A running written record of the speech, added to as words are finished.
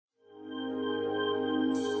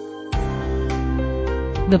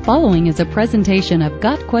The following is a presentation of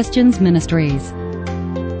Got Questions Ministries.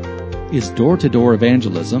 Is door-to-door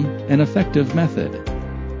evangelism an effective method?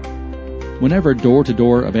 Whenever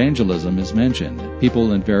door-to-door evangelism is mentioned,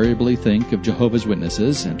 people invariably think of Jehovah's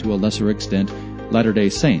Witnesses and, to a lesser extent, Latter-day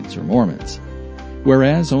Saints or Mormons.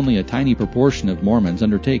 Whereas only a tiny proportion of Mormons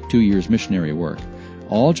undertake 2 years missionary work,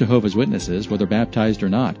 all Jehovah's Witnesses, whether baptized or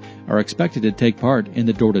not, are expected to take part in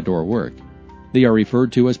the door-to-door work. They are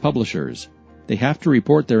referred to as publishers. They have to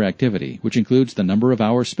report their activity, which includes the number of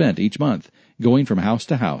hours spent each month going from house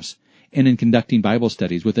to house and in conducting Bible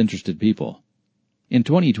studies with interested people. In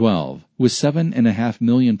 2012, with 7.5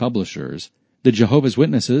 million publishers, the Jehovah's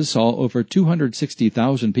Witnesses saw over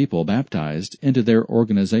 260,000 people baptized into their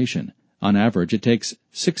organization. On average, it takes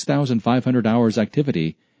 6,500 hours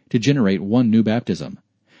activity to generate one new baptism.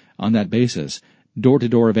 On that basis,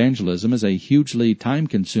 door-to-door evangelism is a hugely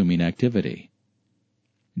time-consuming activity.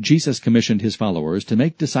 Jesus commissioned his followers to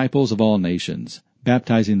make disciples of all nations,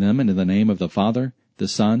 baptizing them into the name of the Father, the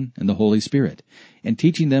Son, and the Holy Spirit, and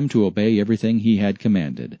teaching them to obey everything he had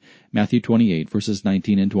commanded. Matthew 28, verses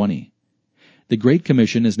 19 and 20. The Great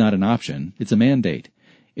Commission is not an option, it's a mandate.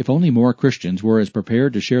 If only more Christians were as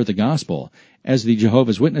prepared to share the gospel as the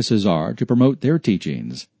Jehovah's Witnesses are to promote their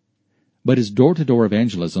teachings. But is door-to-door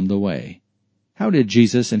evangelism the way? How did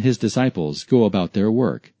Jesus and his disciples go about their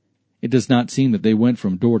work? It does not seem that they went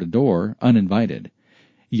from door to door uninvited.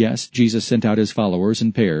 Yes, Jesus sent out his followers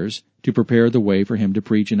in pairs to prepare the way for him to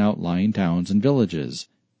preach in outlying towns and villages.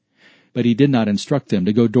 But he did not instruct them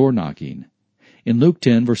to go door knocking. In Luke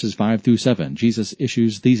 10, verses 5 through 7, Jesus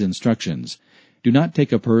issues these instructions. Do not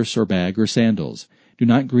take a purse or bag or sandals. Do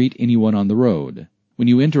not greet anyone on the road. When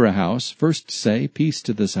you enter a house, first say, peace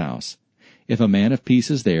to this house. If a man of peace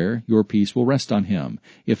is there, your peace will rest on him.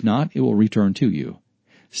 If not, it will return to you.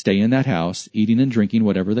 Stay in that house, eating and drinking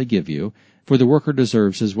whatever they give you, for the worker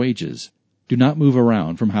deserves his wages. Do not move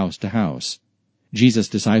around from house to house. Jesus'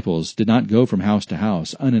 disciples did not go from house to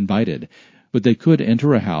house uninvited, but they could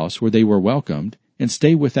enter a house where they were welcomed and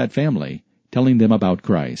stay with that family, telling them about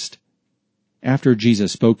Christ. After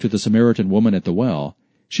Jesus spoke to the Samaritan woman at the well,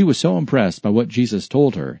 she was so impressed by what Jesus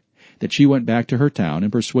told her that she went back to her town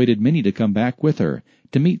and persuaded many to come back with her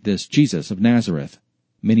to meet this Jesus of Nazareth.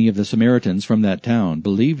 Many of the Samaritans from that town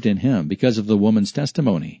believed in him because of the woman's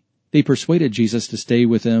testimony. They persuaded Jesus to stay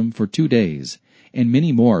with them for 2 days, and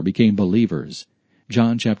many more became believers.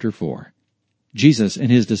 John chapter 4. Jesus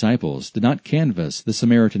and his disciples did not canvass the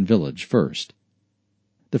Samaritan village first.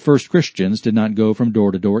 The first Christians did not go from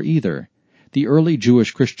door to door either. The early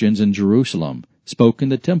Jewish Christians in Jerusalem spoke in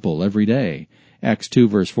the temple every day, Acts 2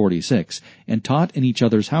 verse 46, and taught in each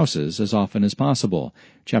other's houses as often as possible,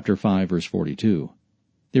 chapter 5 verse 42.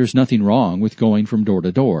 There's nothing wrong with going from door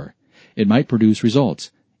to door. It might produce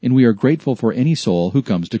results, and we are grateful for any soul who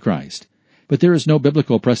comes to Christ. But there is no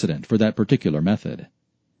biblical precedent for that particular method.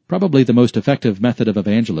 Probably the most effective method of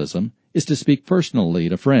evangelism is to speak personally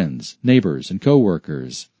to friends, neighbors, and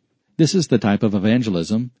co-workers. This is the type of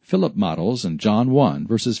evangelism Philip models in John 1,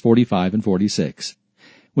 verses 45 and 46.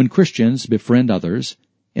 When Christians befriend others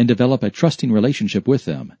and develop a trusting relationship with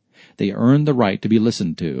them, they earn the right to be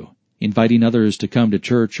listened to. Inviting others to come to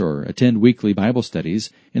church or attend weekly Bible studies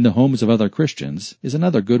in the homes of other Christians is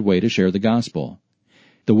another good way to share the gospel.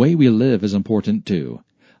 The way we live is important too.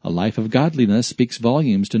 A life of godliness speaks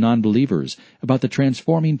volumes to non-believers about the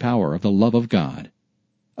transforming power of the love of God.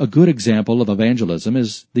 A good example of evangelism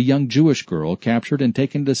is the young Jewish girl captured and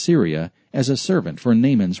taken to Syria as a servant for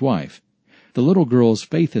Naaman's wife. The little girl's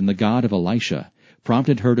faith in the God of Elisha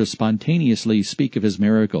prompted her to spontaneously speak of his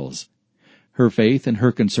miracles. Her faith and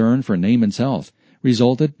her concern for Naaman's health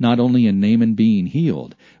resulted not only in Naaman being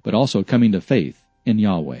healed, but also coming to faith in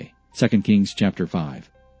Yahweh. 2 Kings chapter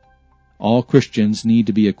 5. All Christians need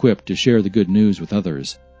to be equipped to share the good news with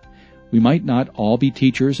others. We might not all be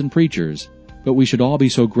teachers and preachers, but we should all be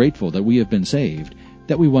so grateful that we have been saved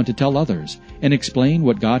that we want to tell others and explain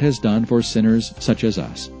what God has done for sinners such as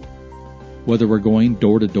us. Whether we're going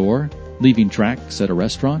door to door, leaving tracts at a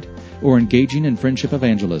restaurant, or engaging in friendship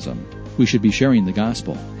evangelism, we should be sharing the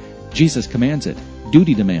gospel. Jesus commands it,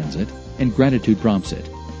 duty demands it, and gratitude prompts it.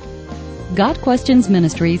 Got Questions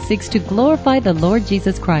Ministry seeks to glorify the Lord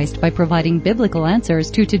Jesus Christ by providing biblical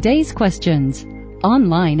answers to today's questions.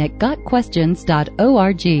 Online at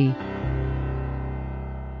gotquestions.org.